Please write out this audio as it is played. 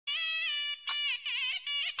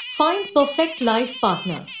Find perfect life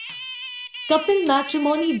partner.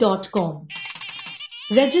 couplematrimony.com.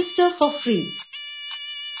 Register for free.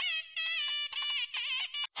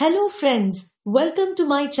 Hello friends, welcome to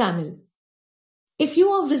my channel. If you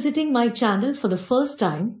are visiting my channel for the first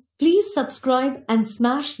time, please subscribe and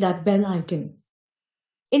smash that bell icon.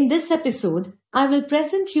 In this episode, I will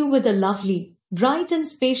present you with a lovely, bright and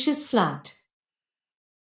spacious flat.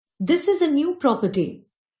 This is a new property.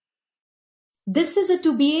 This is a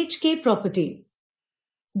 2 BHK property.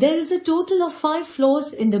 There is a total of 5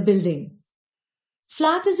 floors in the building.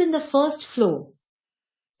 Flat is in the first floor.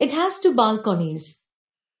 It has 2 balconies.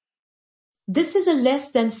 This is a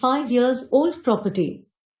less than 5 years old property.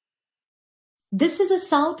 This is a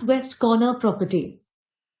southwest corner property.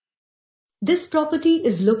 This property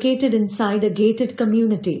is located inside a gated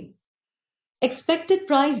community. Expected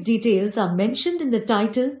price details are mentioned in the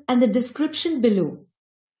title and the description below.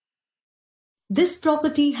 This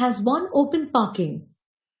property has 1 open parking.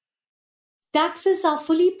 Taxes are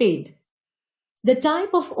fully paid. The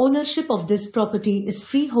type of ownership of this property is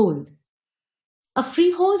freehold. A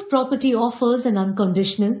freehold property offers an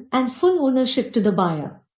unconditional and full ownership to the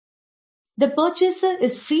buyer. The purchaser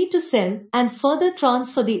is free to sell and further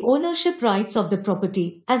transfer the ownership rights of the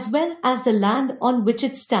property as well as the land on which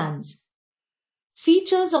it stands.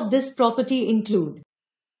 Features of this property include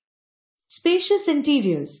spacious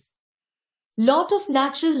interiors, lot of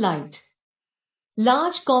natural light,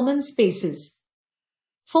 large common spaces,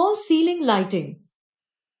 false ceiling lighting.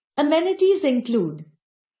 Amenities include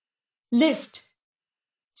lift,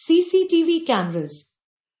 CCTV cameras,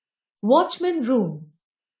 watchman room.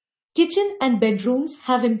 Kitchen and bedrooms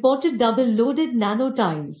have imported double-loaded nano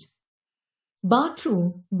tiles.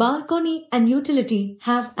 Bathroom, balcony and utility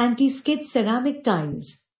have anti-skid ceramic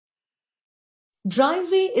tiles.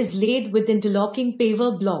 Driveway is laid with interlocking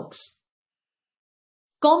paver blocks.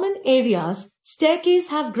 Common areas, staircase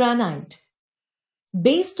have granite.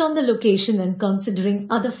 Based on the location and considering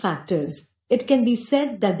other factors, it can be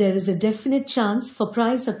said that there is a definite chance for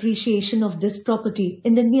price appreciation of this property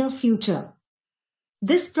in the near future.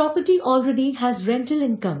 This property already has rental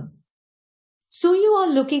income. So you are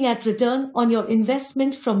looking at return on your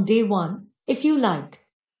investment from day one, if you like.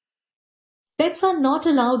 Pets are not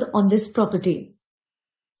allowed on this property.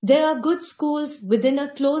 There are good schools within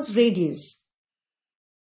a close radius.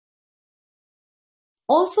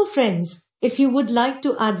 Also friends, if you would like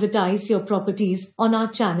to advertise your properties on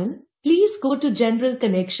our channel, please go to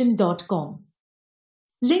generalconnection.com.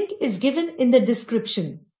 Link is given in the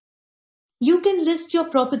description. You can list your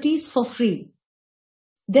properties for free.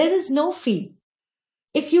 There is no fee.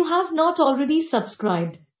 If you have not already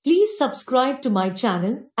subscribed, please subscribe to my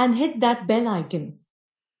channel and hit that bell icon.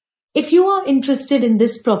 If you are interested in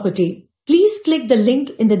this property, please click the link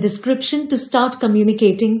in the description to start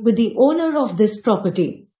communicating with the owner of this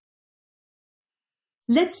property.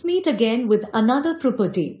 Let's meet again with another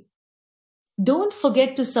property. Don't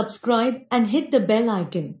forget to subscribe and hit the bell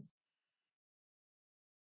icon.